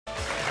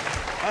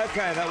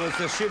Okay, that was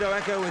the Shudo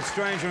Echo with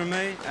Stranger and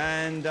Me,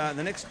 and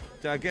the next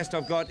guest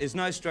I've got is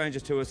no stranger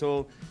to us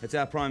all. It's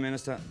our Prime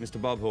Minister,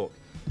 Mr. Bob Hawke.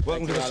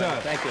 Welcome to the show.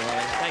 Thank you,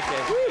 Holly.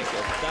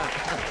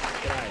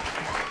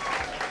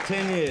 Thank you.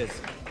 10 years.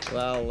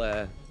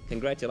 Well,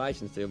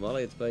 congratulations to you,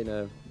 Molly. It's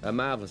been a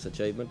marvellous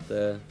achievement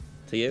to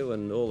you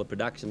and all the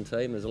production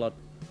team. There's a lot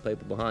of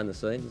people behind the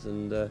scenes,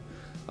 and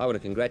I want to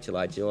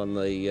congratulate you on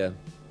the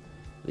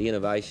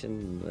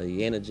innovation,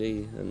 the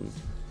energy, and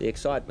the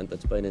excitement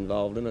that's been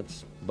involved in it.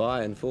 It's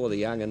by and for the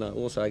young, and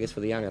also, I guess, for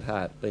the young at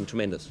heart. Been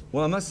tremendous.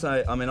 Well, I must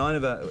say, I mean,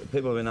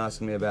 people have been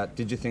asking me about,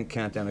 did you think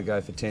Countdown would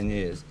go for 10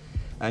 years?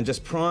 And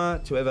just prior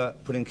to ever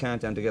putting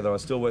Countdown together, I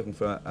was still working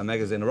for a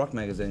magazine, a rock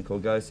magazine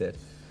called Go Set.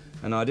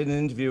 And I did an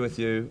interview with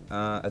you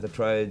at the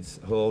Trades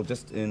Hall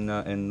just in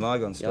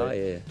Lygon Street. Oh,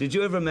 yeah. Did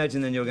you ever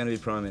imagine then you were going to be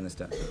Prime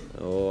Minister?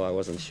 Oh, I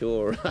wasn't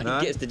sure. No?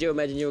 I guess, did you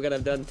imagine you were going to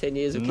have done 10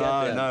 years of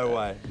Countdown? No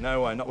way.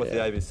 No way. Not with the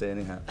ABC,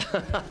 anyhow.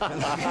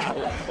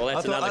 Well,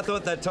 I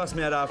thought they'd toss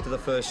me out after the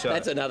first show.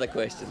 That's another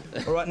question.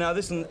 All right, now,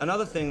 listen,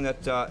 another thing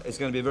that is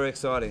going to be very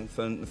exciting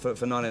for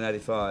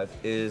 1985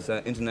 is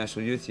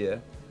International Youth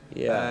Year.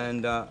 Yeah.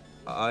 And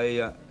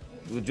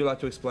would you like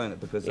to explain it?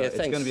 Because it's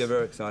going to be a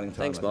very exciting time.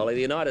 Thanks, Molly.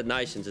 The United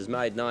Nations has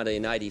made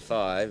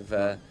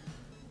 1985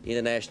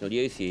 International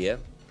Youth Year,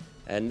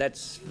 and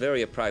that's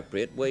very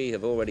appropriate. We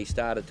have already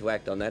started to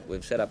act on that.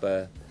 We've set up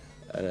a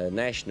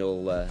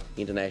national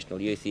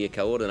International Youth Year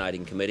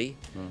Coordinating Committee,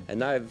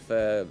 and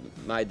they've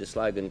made the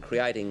slogan,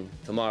 Creating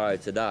Tomorrow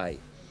Today.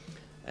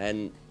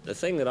 And the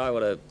thing that I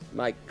want to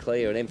make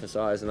clear and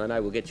emphasise, and I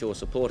know we'll get your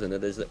support in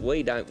it, is that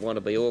we don't want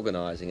to be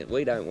organising it.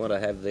 We don't want to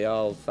have the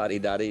old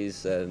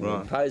fuddy-duddies and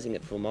imposing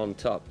it from on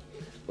top.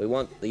 We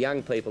want the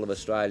young people of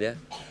Australia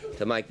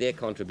to make their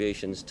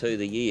contributions to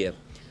the year.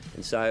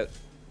 And so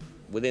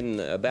within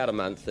about a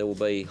month there will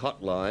be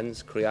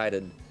hotlines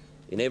created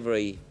in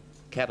every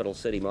capital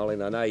city, Molly,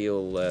 and I know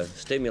you'll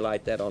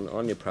stimulate that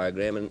on your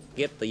program and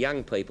get the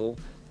young people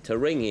to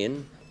ring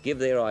in, give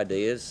their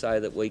ideas so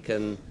that we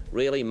can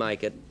really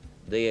make it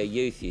their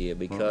youth year,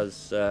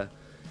 because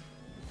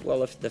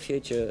well, if the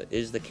future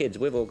is the kids.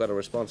 We've all got a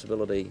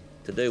responsibility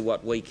to do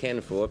what we can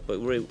for it, but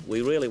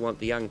we really want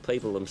the young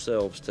people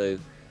themselves to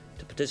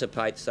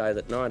participate, so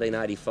that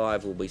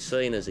 1985 will be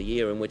seen as a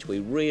year in which we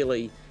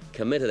really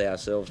committed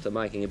ourselves to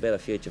making a better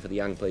future for the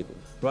young people.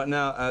 Right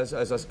now, as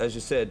you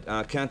said,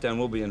 Countdown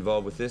will be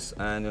involved with this,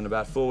 and in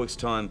about 4 weeks'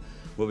 time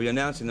we'll be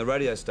announcing the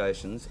radio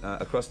stations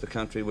across the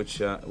country which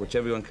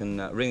everyone can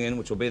ring in,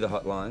 which will be the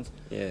hotlines.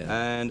 Yeah.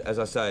 And as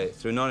I say,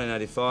 through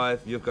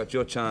 1985 you've got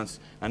your chance,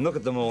 and look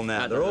at them all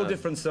now. They're all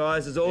different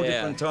sizes, all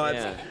different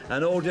types,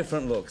 and all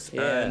different looks.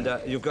 And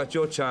you've got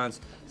your chance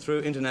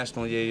through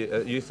International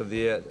Youth of the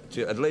Year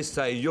to at least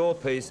say your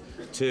piece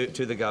to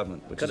the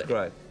government, which is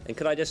great. And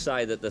could I just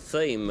say that the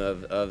theme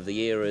of the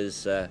year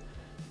is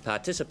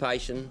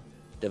participation,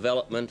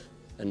 development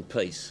and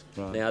peace.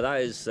 Right. Now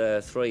those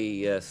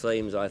three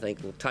themes, I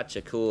think, will touch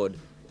a chord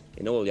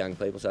in all young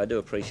people, so I do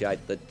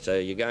appreciate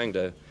that you're going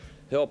to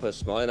help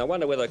us, Molly. And I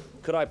wonder whether,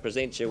 could I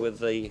present you with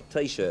the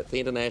T-shirt, the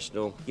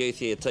International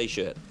Youth Year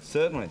T-shirt?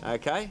 Certainly.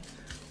 Okay.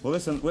 Well,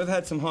 listen, we've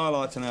had some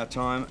highlights in our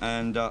time,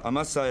 and I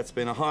must say it's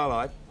been a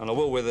highlight, and I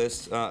will with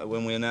this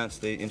when we announce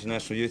the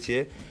International Youth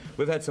Year.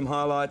 We've had some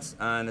highlights,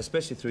 and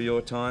especially through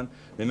your time,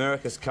 the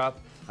America's Cup,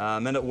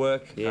 Men at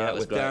Work,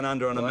 with great. Down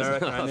Under on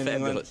America and in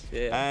England.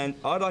 And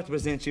I'd like to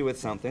present you with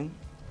something.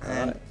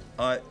 And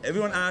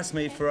everyone asked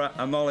me for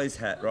a Molly's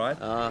hat, right?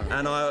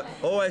 And I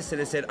always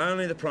said,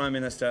 only the Prime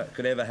Minister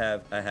could ever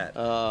have a hat.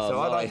 So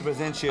I'd like to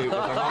present you with a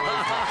Molly's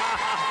hat.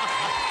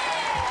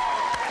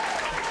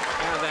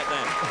 How about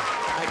that?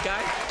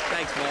 Okay,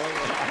 thanks, Molly.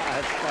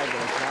 That's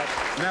fabulous, mate.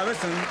 Now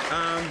listen,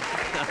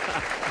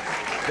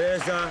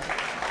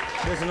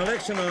 there's an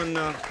election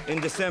on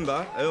in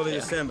December, early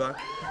December,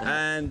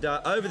 and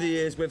over the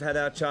years we've had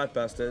our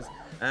chartbusters,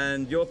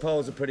 and your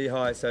polls are pretty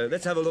high, so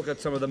let's have a look at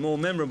some of the more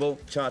memorable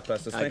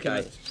chartbusters. Thank you,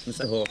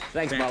 Mr. Hawke.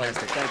 Thanks, Molly.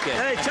 Thank you.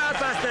 Hey,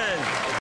 chartbusters!